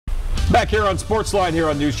Back here on SportsLine here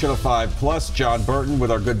on News Channel 5 Plus, John Burton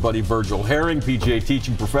with our good buddy Virgil Herring, PGA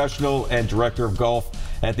teaching professional and director of golf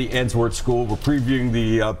at the Ensworth School. We're previewing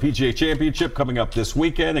the PGA Championship coming up this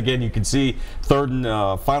weekend. Again, you can see third and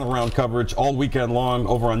final round coverage all weekend long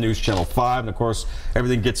over on News Channel 5. And, of course,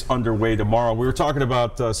 everything gets underway tomorrow. We were talking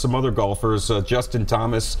about some other golfers. Justin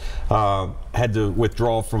Thomas had to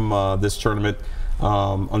withdraw from this tournament.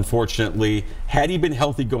 Unfortunately, had he been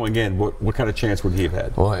healthy going in, what kind of chance would he have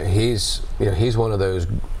had? Well, he's one of those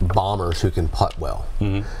bombers who can putt well.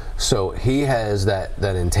 Mm-hmm. So he has that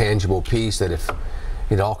intangible piece that if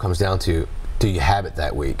it all comes down to, do you have it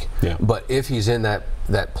that week? Yeah. But if he's in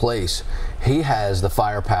that place, he has the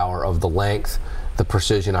firepower of the length, the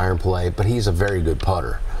precision iron play, but he's a very good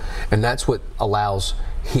putter. And that's what allows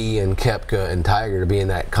he and Koepka and Tiger to be in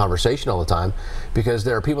that conversation all the time, because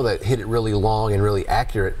there are people that hit it really long and really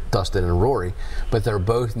accurate, Dustin and Rory, but they're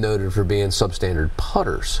both noted for being substandard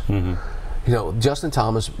putters. Mm-hmm. You know, Justin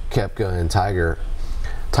Thomas, Koepka, and Tiger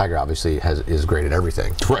obviously is great at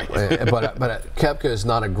everything. Right. but Koepka is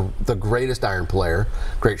not the greatest iron player,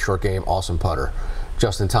 great short game, awesome putter.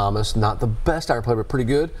 Justin Thomas, not the best iron player, but pretty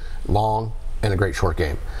good, long, and a great short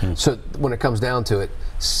game. So when it comes down to it,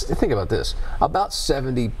 think about this. About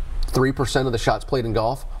 73% of the shots played in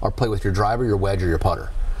golf are played with your driver, your wedge, or your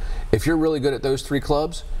putter. If you're really good at those three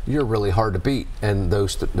clubs, you're really hard to beat, and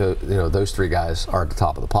those three guys are at the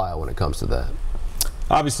top of the pile when it comes to that.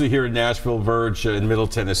 Obviously, here in Nashville, Verge, in Middle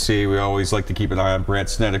Tennessee, we always like to keep an eye on Brandt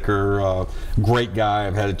Snedeker. Great guy.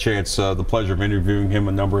 I've had a chance, the pleasure of interviewing him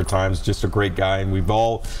a number of times. Just a great guy, and we've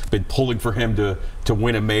all been pulling for him to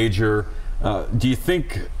win a major. Do you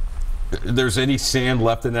think there's any sand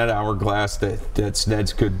left in that hourglass that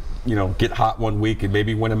Sneds could, get hot one week and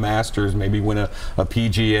maybe win a Masters, maybe win a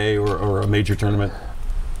PGA or a major tournament?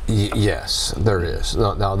 Yes, there is.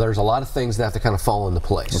 Now, there's a lot of things that have to kind of fall into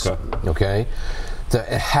place. Okay? It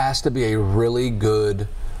has to be a really good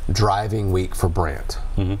driving week for Brandt.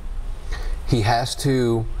 Mm-hmm. He has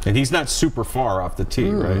to... And he's not super far off the tee,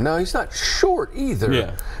 right? No, he's not short either.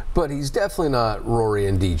 Yeah. But he's definitely not Rory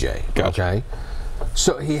and DJ. Gotcha. Okay?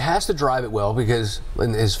 So he has to drive it well because,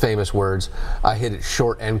 in his famous words, I hit it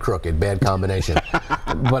short and crooked, bad combination.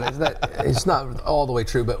 But it's not all the way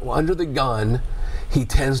true. But under the gun, he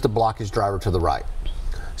tends to block his driver to the right.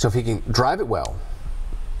 So if he can drive it well,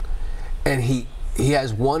 and he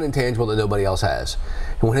has one intangible that nobody else has.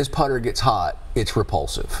 And when his putter gets hot, it's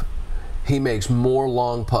repulsive. He makes more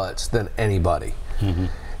long putts than anybody. Mm-hmm.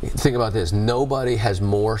 Think about this. Nobody has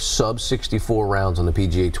more sub-64 rounds on the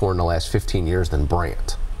PGA Tour in the last 15 years than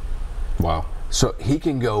Brandt. Wow. So he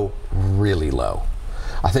can go really low.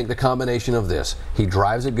 I think the combination of this, he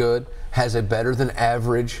drives it good, has a better than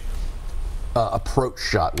average approach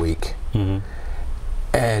shot week, mm-hmm.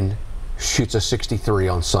 and shoots a 63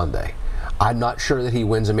 on Sunday. I'm not sure that he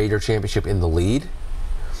wins a major championship in the lead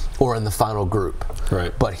or in the final group.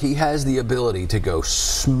 Right. But he has the ability to go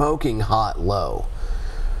smoking hot low.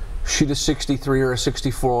 Shoot a 63 or a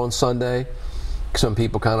 64 on Sunday. Some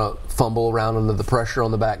people kind of fumble around under the pressure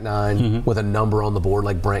on the back nine, mm-hmm. with a number on the board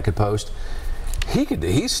like Brandt could post.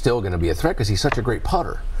 He's still going to be a threat because he's such a great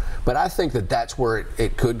putter. But I think that's where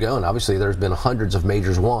it could go. And obviously there's been hundreds of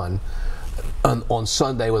majors won on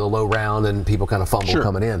Sunday with a low round and people kind of fumble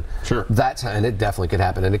coming in. Sure. And it definitely could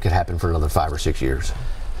happen, and it could happen for another 5 or 6 years.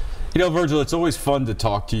 Virgil, it's always fun to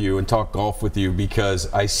talk to you and talk golf with you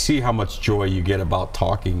because I see how much joy you get about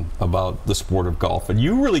talking about the sport of golf. And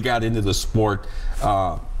you really got into the sport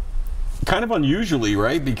kind of unusually,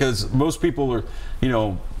 right? Because most people are,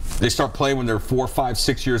 they start playing when they're 4, 5,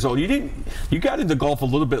 6 years old. You got into golf a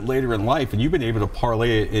little bit later in life, and you've been able to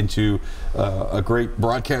parlay it into a great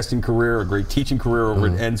broadcasting career, a great teaching career over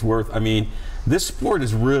at Ensworth. I mean, this sport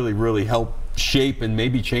has really, really helped shape and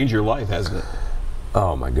maybe change your life, hasn't it?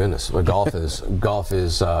 Oh my goodness! Well, golf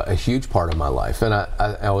is a huge part of my life, and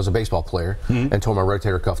I was a baseball player, mm-hmm. and tore my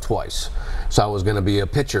rotator cuff twice. So I was going to be a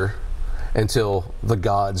pitcher until the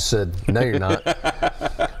gods said, "No, you're not."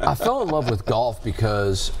 I fell in love with golf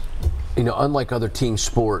because, unlike other team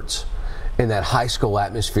sports, in that high school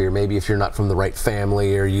atmosphere, maybe if you're not from the right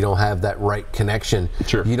family or you don't have that right connection,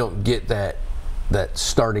 you don't get that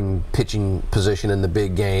starting pitching position in the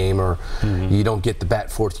big game, or mm-hmm. you don't get the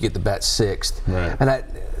bat fourth, you get the bat sixth. Right.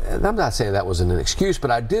 And I'm not saying that wasn't an excuse,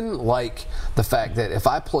 but I didn't like the fact that if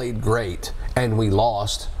I played great and we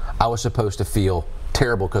lost, I was supposed to feel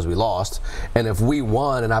terrible because we lost, and if we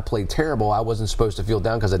won and I played terrible, I wasn't supposed to feel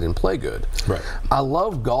down because I didn't play good. Right. I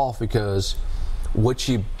love golf because what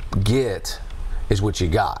you get is what you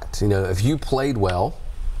got. If you played well,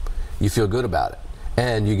 you feel good about it,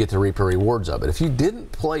 and you get to reap the rewards of it. If you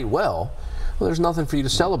didn't play well, well, there's nothing for you to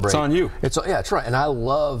celebrate. It's on you. Yeah, that's right. And I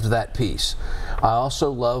loved that piece. I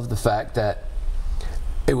also loved the fact that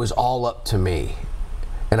it was all up to me,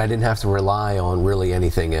 and I didn't have to rely on really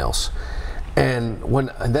anything else. And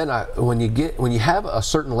when you have a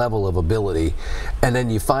certain level of ability, and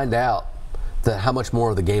then you find out that how much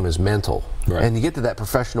more of the game is mental, right. and you get to that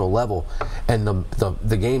professional level, and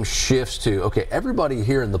the game shifts to, okay, everybody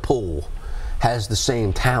here in the pool has the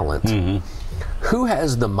same talent. Who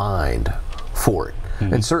has the mind for it?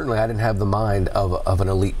 And certainly I didn't have the mind of an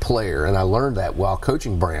elite player, and I learned that while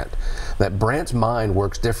coaching Brant, that Brant's mind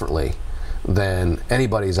works differently than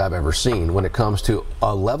anybody's I've ever seen when it comes to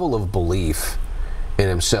a level of belief in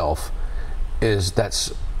himself.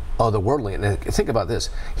 That's otherworldly. And think about this,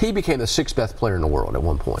 he became the 6th best player in the world at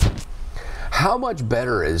one point. How much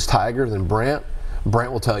better is Tiger than Brant?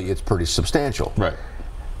 Brant will tell you it's pretty substantial. Right.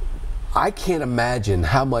 I can't imagine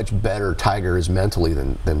how much better Tiger is mentally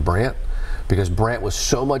than Brant, because Brant was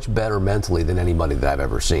so much better mentally than anybody that I've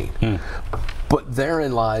ever seen. But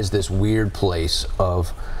therein lies this weird place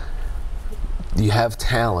of, you have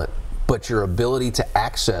talent, but your ability to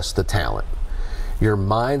access the talent, your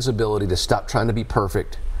mind's ability to stop trying to be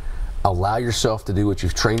perfect, allow yourself to do what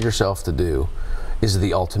you've trained yourself to do, is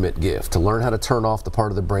the ultimate gift. To learn how to turn off the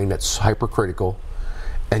part of the brain that's hypercritical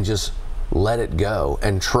and just let it go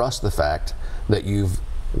and trust the fact that you've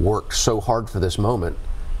worked so hard for this moment.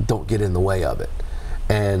 Don't get in the way of it.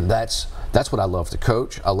 And that's what I love to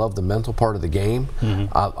coach. I love the mental part of the game.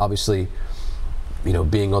 Obviously, you know,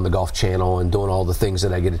 being on the Golf Channel and doing all the things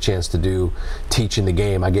that I get a chance to do, teaching the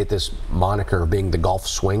game, I get this moniker of being the golf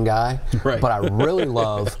swing guy. Right. But I really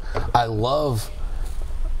love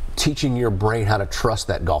teaching your brain how to trust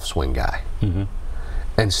that golf swing guy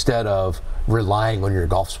instead of relying on your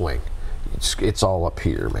golf swing. It's all up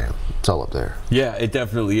here, man. It's all up there. Yeah, it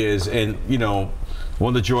definitely is. And, you know,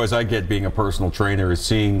 one of the joys I get being a personal trainer is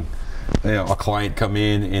seeing, you know, a client come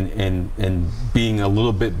in and being a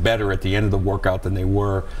little bit better at the end of the workout than they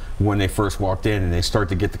were when they first walked in, and they start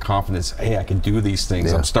to get the confidence, hey, I can do these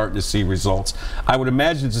things. Yeah. I'm starting to see results. I would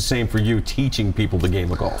imagine it's the same for you, teaching people the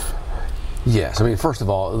game of golf. Yes. I mean, first of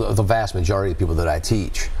all, the vast majority of people that I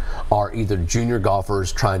teach are either junior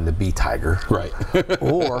golfers trying to be Tiger, right,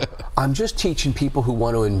 or I'm just teaching people who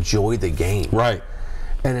want to enjoy the game. Right.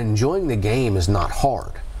 And enjoying the game is not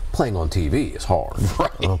hard. Playing on TV is hard,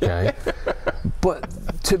 right. Okay? But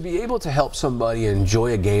to be able to help somebody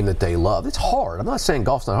enjoy a game that they love, it's hard. I'm not saying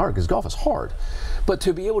golf's not hard, because golf is hard. But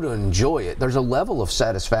to be able to enjoy it, there's a level of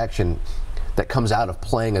satisfaction that comes out of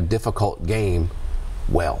playing a difficult game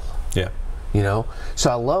well. Yeah. You know? So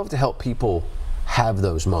I love to help people have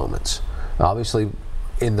those moments. Obviously,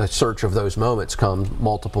 in the search of those moments comes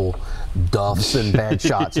multiple duffs and bad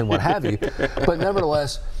shots and what have you. But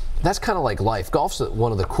nevertheless, that's kind of like life. Golf's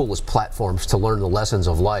one of the coolest platforms to learn the lessons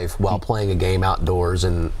of life while playing a game outdoors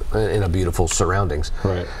and in a beautiful surroundings.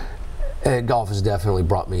 Right. And golf has definitely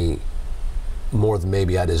brought me more than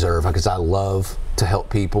maybe I deserve, because I love to help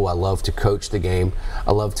people. I love to coach the game.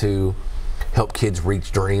 I love to help kids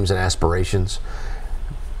reach dreams and aspirations.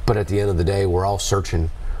 But at the end of the day, we're all searching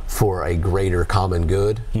for a greater common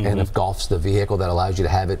good. And if golf's the vehicle that allows you to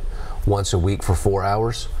have it once a week for 4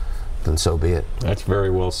 hours, then so be it. That's very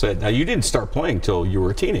well said. Now, you didn't start playing till you were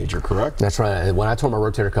a teenager, correct? That's right. When I tore my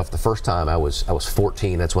rotator cuff the first time, I was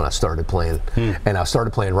 14. That's when I started playing, and I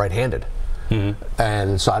started playing right-handed.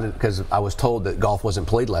 And so I didn't, because I was told that golf wasn't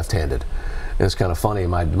played left-handed. And it's kind of funny.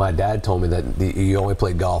 My dad told me that you only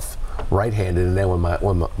played golf right-handed, and then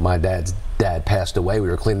when my dad's dad passed away, we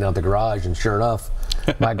were cleaning out the garage, and sure enough,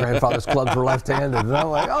 my grandfather's clubs were left-handed, and I'm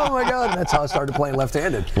like, oh my God, and that's how I started playing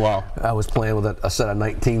left-handed. Wow. I was playing with a set of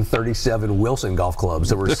 1937 Wilson golf clubs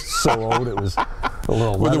that were so old it was a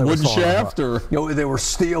little leather. With a wooden shaft, or? You know, they were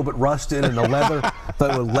steel but rusted, and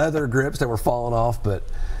the leather grips that were falling off. But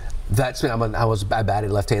that's I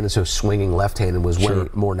batted left-handed, so swinging left-handed was way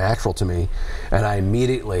more natural to me. And I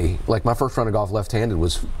immediately, like, my first round of golf left-handed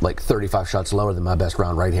was like 35 shots lower than my best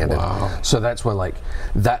round right-handed. Wow. So that's when, like,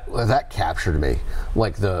 that captured me.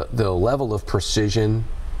 Like the level of precision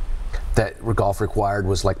that golf required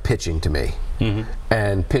was like pitching to me.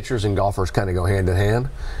 And pitchers and golfers kind of go hand in hand.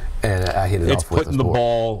 And I hit it off with the sport. It's putting the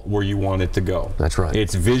ball where you want it to go. That's right.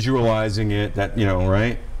 It's visualizing it. That, you know,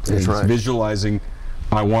 right? That's right. Visualizing.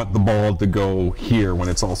 I want the ball to go here when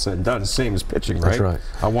it's all said and done. It's the same as pitching, right? That's right.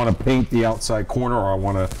 I want to paint the outside corner, or I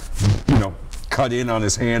want to, you know, cut in on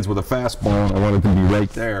his hands with a fastball, and I want it to be right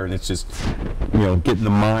there. And it's just, you know, getting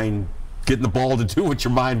the ball to do what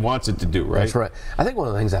your mind wants it to do, right? That's right. I think one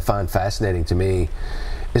of the things I find fascinating to me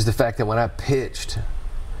is the fact that when I pitched,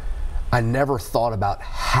 I never thought about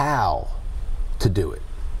how to do it.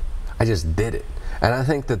 I just did it. And I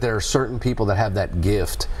think that there are certain people that have that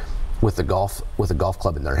gift with a golf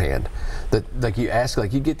club in their hand. That, like, you ask,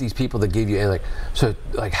 like, you get these people that give you, and like, so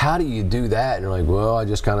like, how do you do that? And you're like, well, I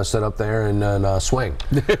just kind of sit up there and swing.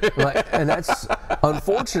 Like, and that's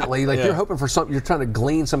unfortunately, like, you're hoping for something, you're trying to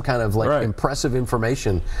glean some kind of like impressive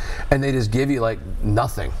information, and they just give you like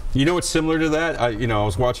nothing. You know what's similar to that? I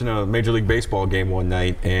was watching a Major League Baseball game one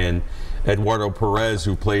night, and Eduardo Perez,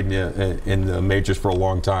 who played in the majors for a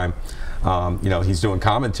long time, he's doing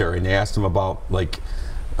commentary, and they asked him about, like,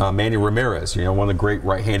 Manny Ramirez, one of the great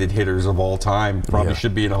right-handed hitters of all time, probably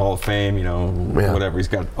should be in the Hall of Fame, whatever. He's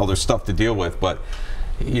got other stuff to deal with, but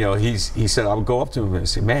he said, I would go up to him and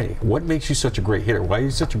say, Manny, what makes you such a great hitter? Why are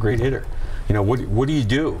you such a great hitter? What do you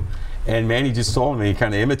do? And Manny just told him, and he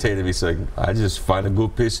kind of imitated him. He's like, I just find a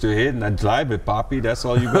good pitch to hit and I drive it, Poppy. That's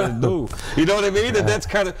all you got to do. You know what I mean? And that's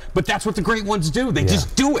but that's what the great ones do. They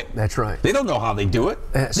just do it. That's right. They don't know how they do it.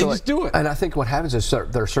 They just do it. And I think what happens is there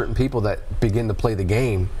are certain people that begin to play the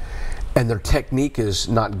game, and their technique is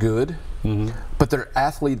not good, but they're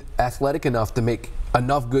athletic enough to make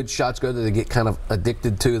enough good shots go that they get kind of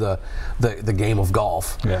addicted to the game of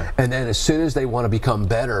golf. Yeah. And then as soon as they want to become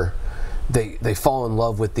better, they fall in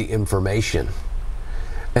love with the information.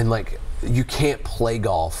 And like, you can't play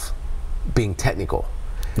golf being technical.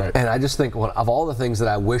 Right. And I just think, of all the things that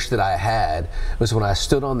I wish that I had, was when I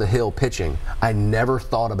stood on the hill pitching, I never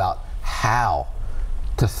thought about how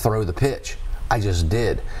to throw the pitch. I just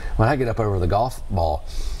did. When I get up over the golf ball,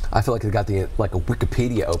 I feel like I got a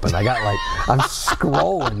Wikipedia open. I'm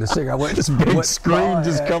scrolling to figure out this big screen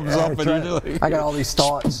just comes up, and I got all these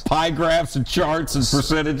thoughts, pie graphs and charts and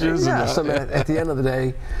percentages. Yeah. So man, at the end of the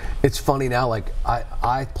day, it's funny now. Like,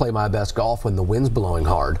 I play my best golf when the wind's blowing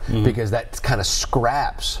hard, because that kind of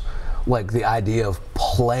scraps like the idea of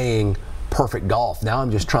playing perfect golf. Now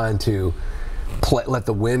I'm just trying to let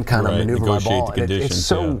the wind kind of maneuver my ball. And it's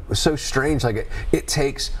so strange. Like, it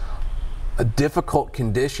takes difficult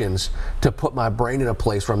conditions to put my brain in a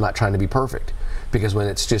place where I'm not trying to be perfect, because when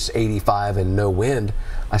it's just 85 and no wind,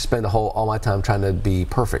 I spend all my time trying to be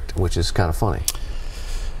perfect, which is kind of funny.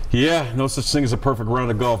 Yeah, no such thing as a perfect round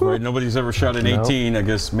of golf, right? Nobody's ever shot an 18. I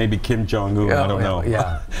guess maybe Kim Jong-un. I don't know.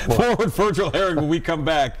 Yeah. Forward Virgil Herring when we come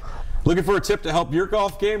back. Looking for a tip to help your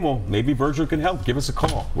golf game? Well, maybe Virgil can help. Give us a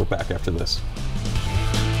call. We're back after this.